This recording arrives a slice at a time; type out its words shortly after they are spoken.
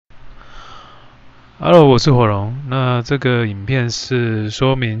Hello，我是火龙。那这个影片是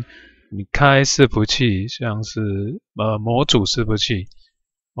说明你开伺服器，像是模组伺服器。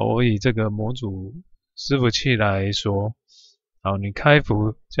我以这个模组伺服器来说，好，你开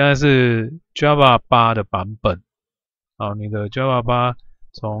服现在是 Java 8的版本。好，你的 Java 8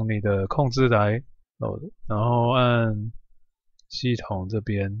从你的控制台然后按系统这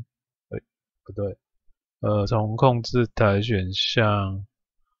边，不对，从控制台选项，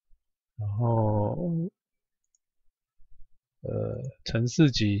然后程式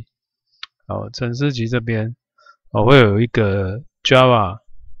集，好，程式集这边会有一个 Java，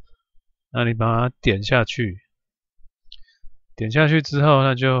那你把它点下去，点下去之后，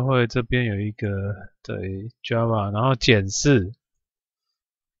那就会这边有一个对 Java，然后检视，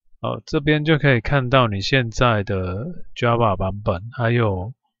好，这边就可以看到你现在的 Java 版本，还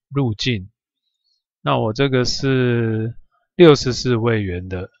有路径。那我这个是64位元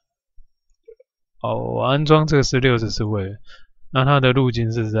的，我安装这个是64位元，那它的路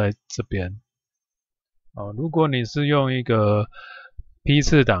径是在这边。如果你是用一个批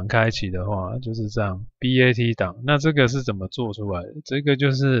次档开启的话，就是这样 BAT 档。那这个是怎么做出来的？这个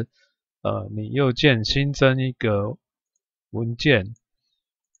就是你右键新增一个文件，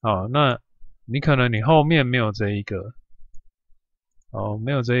好，那你可能你后面没有这一个，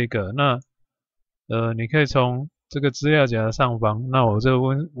没有这一个，那你可以从这个资料夹的上方，那我这个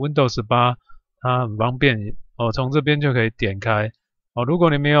Windows 8它很方便，从这边就可以点开，如果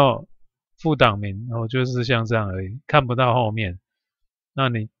你没有副档名，就是像这样而已，看不到后面。那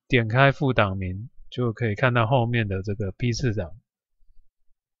你点开副档名，就可以看到后面的这个批次档。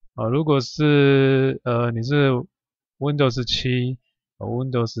如果是你是 Windows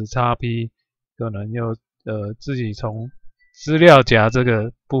 7、Windows XP，可能要自己从资料夹这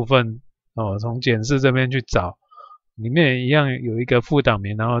个部分从检视这边去找，里面也一样有一个副档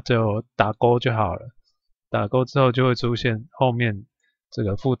名，然后就打勾就好了。打勾之后就会出现后面这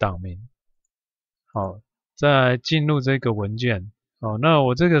个副档名。好，再进入这个文件。那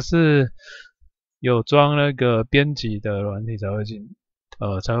我这个是有装那个编辑的软体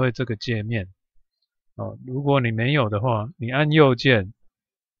才会这个界面。如果你没有的话，你按右键，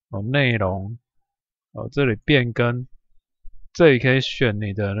内容，这里变更，这里可以选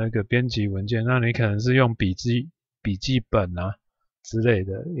你的那个编辑文件，那你可能是用笔记本啊之类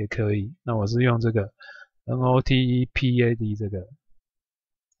的也可以。那我是用这个 NOTEPAD 这个。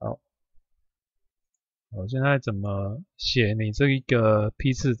好，我现在怎么写你这一个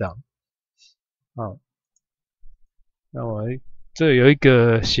批次档？好，那我这有一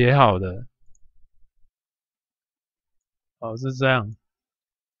个写好的，是这样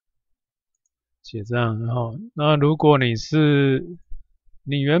写这样，然后那如果你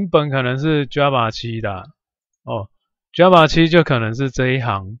原本可能是 Java 7的Java 7就可能是这一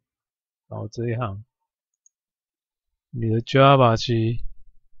行，这一行，你的 Java 7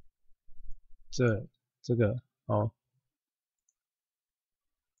这个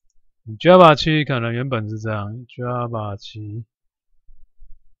你 Java 7可能原本是这样 ，Java 7，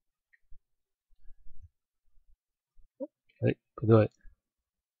不对，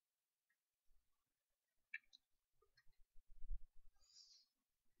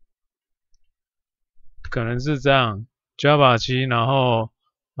可能是这样 Java 7，然后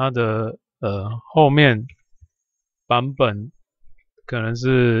它的后面版本可能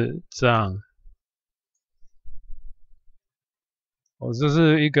是这样。这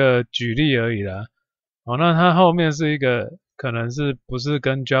是一个举例而已啦。那它后面是一个可能是不是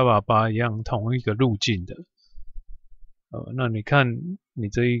跟 Java 8一样同一个路径的？那你看你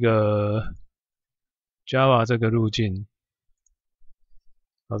这一个 Java 这个路径，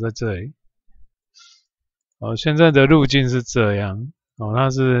在这里。现在的路径是这样。它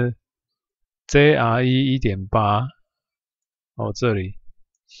是 JRE 1.8。这里。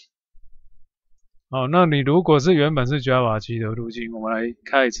那你如果是原本是 Java 7的路径，我们来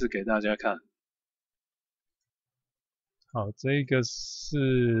开一次给大家看。好，这一个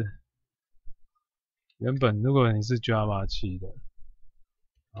是原本如果你是 Java 7的，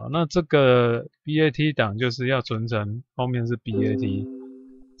好，那这个 BAT 档就是要存成后面是 BAT，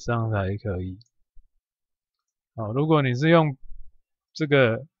 这样才可以。好，如果你是用这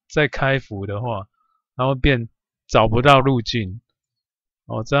个在开服的话，它会变找不到路径，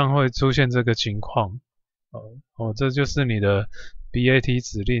这样会出现这个情况。这就是你的 BAT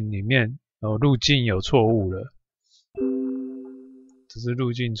指令里面路径有错误了，这是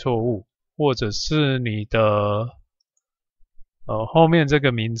路径错误，或者是你的后面这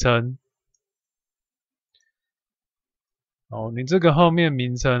个名称，你这个后面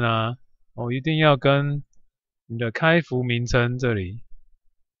名称啊，一定要跟你的开服名称这里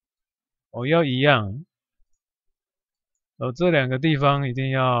哦，要一样。这两个地方一定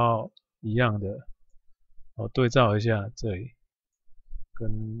要一样的。对照一下这里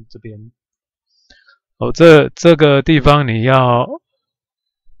跟这边。这个地方你要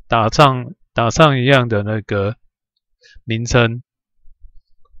打上一样的那个名称。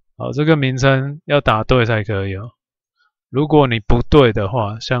这个名称要打对才可以哦。如果你不对的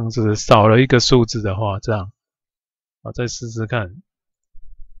话，像是少了一个数字的话，这样，再试试看。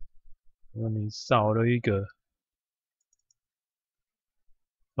如果你少了一个，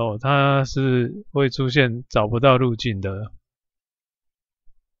它是会出现找不到路径的。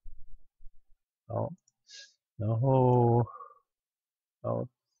好，然后，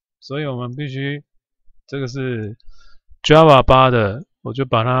所以我们必须，这个是 Java 8的，我就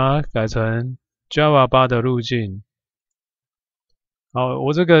把它改成 Java 8的路径。好，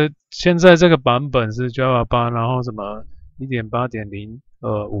我现在这个版本是 Java 8，然后什么 1.8.0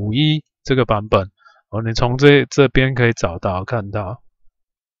 51这个版本。你从这边可以找到看到。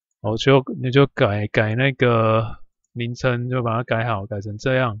你就改那个名称，就把它改好，改成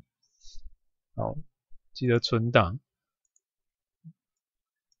这样。好，记得存档。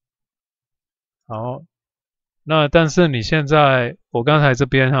好，那但是你现在我刚才这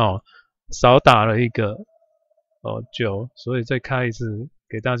边少打了一个9，所以再开一次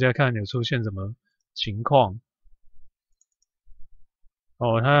给大家看有出现什么情况。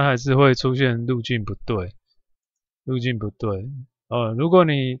它还是会出现路径不对，路径不对。如果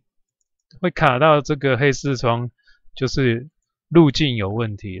你会卡到这个黑视窗，就是路径有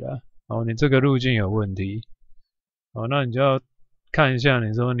问题了。你这个路径有问题。那你就要看一下，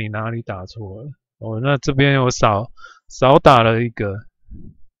你说你哪里打错了。那这边我少打了一个，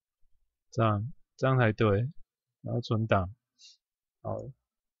这样才对。然后存档。好，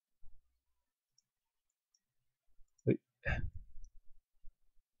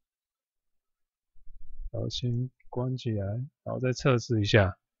先关起来，然后再测试一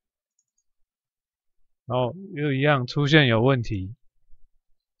下。然后又一样出现有问题，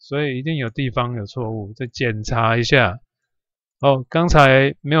所以一定有地方有错误，再检查一下。刚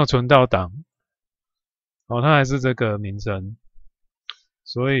才没有存到档。它还是这个名称，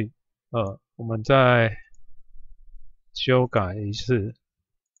所以我们再修改一次。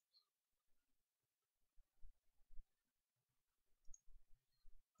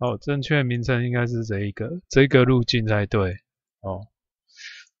正确名称应该是这个路径才对。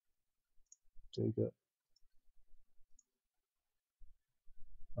这个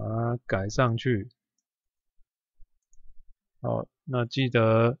把它改上去。那记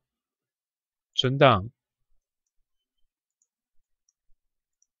得存档。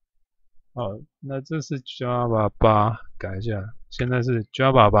那这是 Java 8，改一下，现在是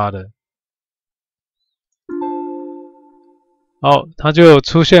Java 8的。它就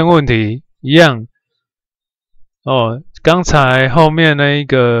出现问题，一样。刚才后面那一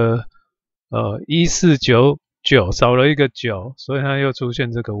个1499少了一个9，所以它又出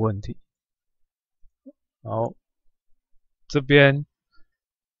现这个问题。好，这边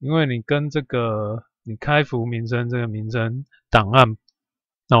因为你跟这个你开服名称这个名称档案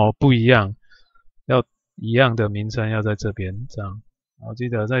不一样，要一样的名称要在这边这样。记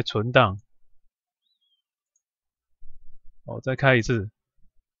得再存档。再开一次。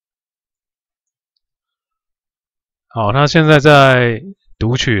好，它现在在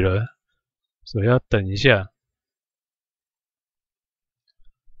读取了，所以要等一下。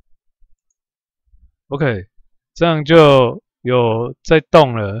OK， 这样就有在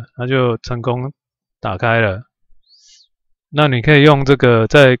动了，它就成功打开了。那你可以用这个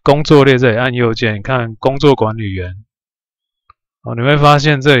在工作列这里按右键，看工作管理员。你会发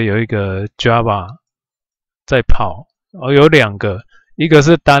现这里有一个 Java 在跑。有两个，一个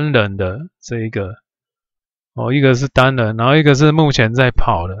是单人的这一个。一个是单人，然后一个是目前在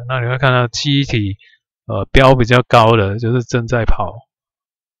跑的。那你会看到记忆体标比较高的就是正在跑，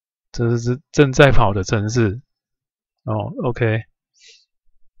这是正在跑的程式。OK，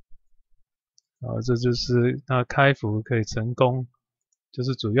 这就是它开服可以成功，就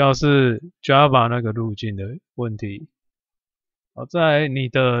是主要是 Java 那个路径的问题。再来你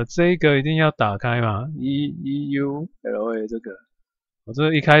的这个一定要打开嘛 ，EULA 这个，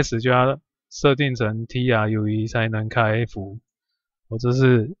这一开始就要设定成 TRUE 才能开服。这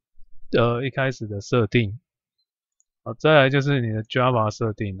是一开始的设定。再来就是你的 Java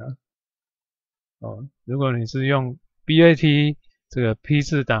设定了。如果你是用 BAT 这个批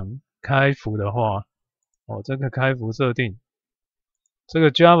次档开服的话，这个开服设定，这个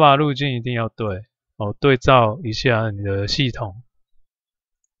Java 路径一定要对。对照一下你的系统。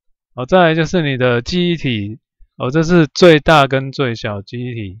再来就是你的记忆体。这是最大跟最小记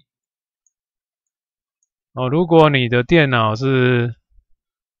忆体。哦，如果你的电脑是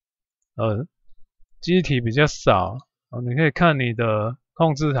机体比较少，哦，你可以看你的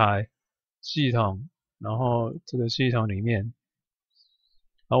控制台系统，然后这个系统里面，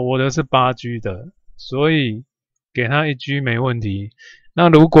我的是8G 的，所以给它1G 没问题。那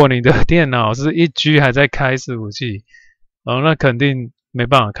如果你的电脑是1G 还在开伺服器，那肯定没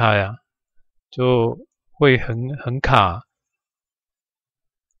办法开啊，就会很卡。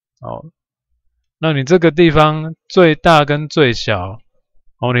哦，那你这个地方最大跟最小，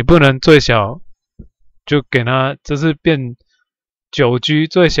你不能最小就给它，这是变9G，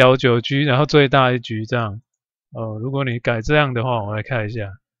最小9G，然后最大1G 这样。如果你改这样的话，我来看一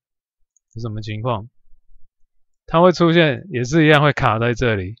下是什么情况。它会出现也是一样会卡在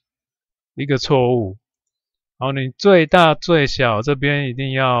这里，一个错误。好，你最大最小这边一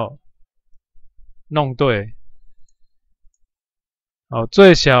定要弄对。好，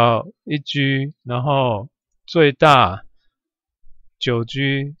最小1G，然后最大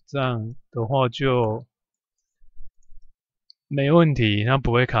9G，这样的话就没问题，它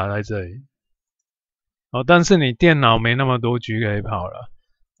不会卡在这里。但是你电脑没那么多 G 可以跑了。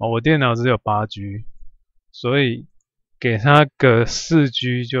我电脑只有8G，所以给它个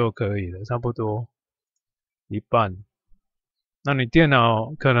4G 就可以了，差不多一半。那你电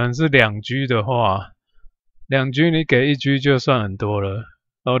脑可能是2G 的话，2G 你给1G 就算很多了。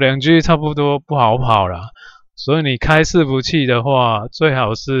2G 差不多不好跑啦，所以你开伺服器的话，最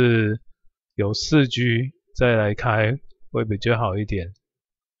好是有4G 再来开会比较好一点。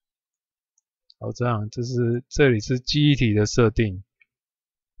好，这里是记忆体的设定。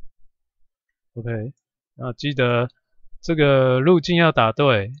OK， 那记得这个路径要打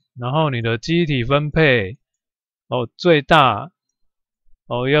对，然后你的记忆体分配，最大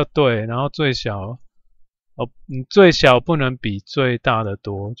要对，然后最小你最小不能比最大的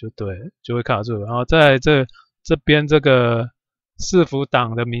多，就对，就会卡住。然后再来这边这个伺服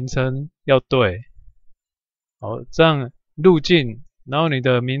档的名称要对，这样路径，然后你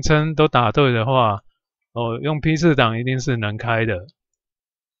的名称都打对的话，用批次档一定是能开的。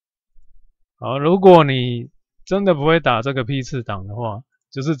好，如果你真的不会打这个批次档的话，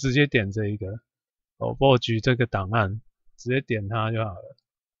就是直接点这一个forge 这个档案，直接点它就好了。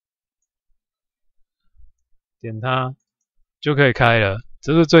点它就可以开了，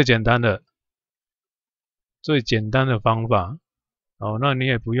这是最简单的方法。那你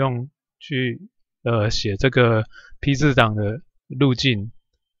也不用去写这个批次档的路径。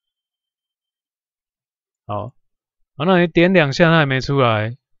好，那你点2下它还没出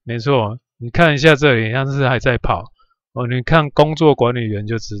来，没错，你看一下这里，它是还在跑。你看工作管理员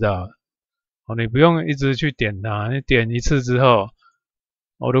就知道了。你不用一直去点它，你点一次之后，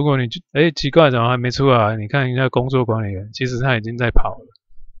如果你奇怪怎么还没出来，你看一下工作管理员，其实它已经在跑了。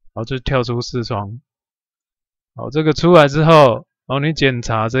好，就跳出视窗。好，这个出来之后，你检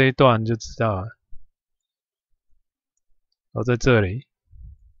查这一段就知道了。在这里。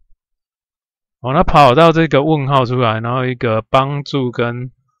它跑到这个问号出来，然后一个帮助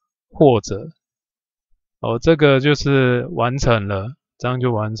跟或者。这个就是完成了，这样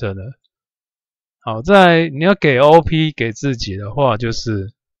就完成了。好，你要给 OP 给自己的话，就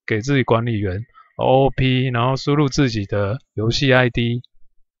是给自己管理员 OP， 然后输入自己的游戏 ID。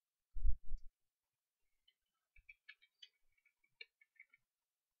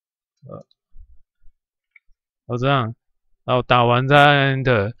这样，然后打完再按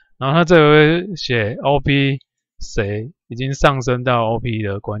Enter， 然后它这里会写 OP 谁已经上升到 OP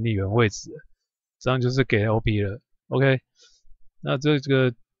的管理员位置了，这样就是给 OP 了。OK， 那这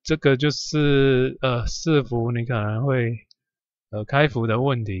个就是伺服你可能会开服的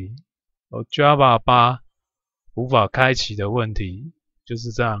问题，Java 8无法开启的问题，就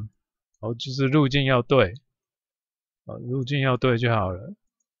是这样。就是路径要对，路径要对就好了，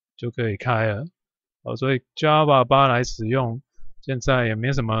就可以开了。所以 Java 8来使用，现在也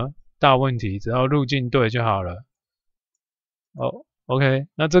没什么大问题，只要路径对就好了。OK，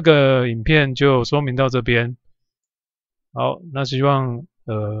 那这个影片就说明到这边。好，那希望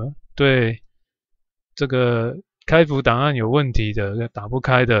对这个开服档案有问题的、打不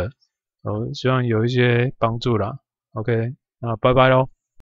开的，希望有一些帮助啦。OK，那拜拜咯。